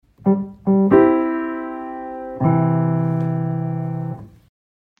Welcome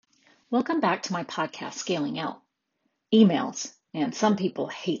back to my podcast, Scaling Out. Emails, and some people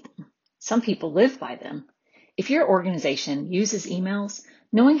hate them. Some people live by them. If your organization uses emails,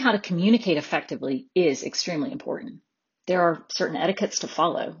 knowing how to communicate effectively is extremely important. There are certain etiquettes to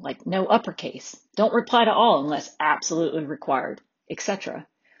follow, like no uppercase, don't reply to all unless absolutely required, etc.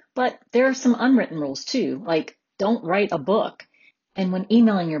 But there are some unwritten rules too, like don't write a book. And when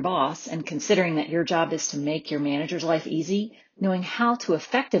emailing your boss and considering that your job is to make your manager's life easy, knowing how to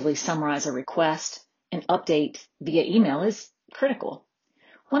effectively summarize a request and update via email is critical.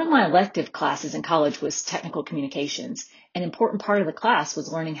 One of my elective classes in college was technical communications. An important part of the class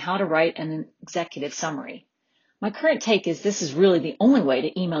was learning how to write an executive summary. My current take is this is really the only way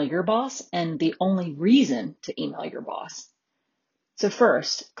to email your boss and the only reason to email your boss. So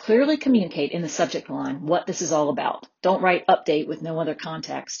first, clearly communicate in the subject line what this is all about. Don't write update with no other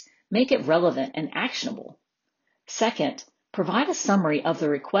context. Make it relevant and actionable. Second, provide a summary of the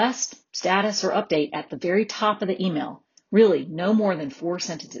request, status, or update at the very top of the email. Really, no more than 4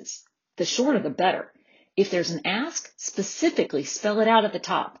 sentences. The shorter, the better. If there's an ask, specifically spell it out at the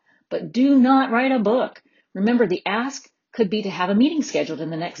top, but do not write a book. Remember, the ask could be to have a meeting scheduled in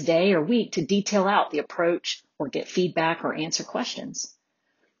the next day or week to detail out the approach or get feedback or answer questions.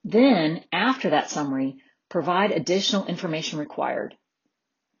 Then, after that summary, provide additional information required.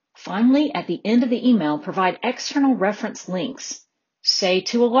 Finally, at the end of the email, provide external reference links, say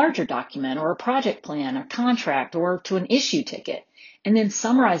to a larger document or a project plan or contract or to an issue ticket, and then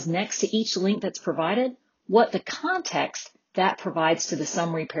summarize next to each link that's provided what the context that provides to the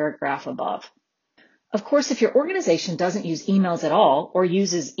summary paragraph above. Of course, if your organization doesn't use emails at all or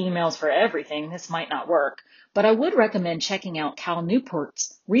uses emails for everything, this might not work, but I would recommend checking out Cal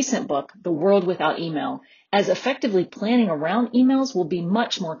Newport's recent book, The World Without Email, as effectively planning around emails will be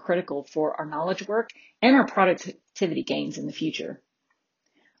much more critical for our knowledge work and our productivity gains in the future.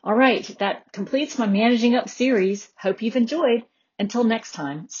 All right, that completes my Managing Up series. Hope you've enjoyed. Until next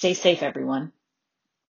time, stay safe, everyone.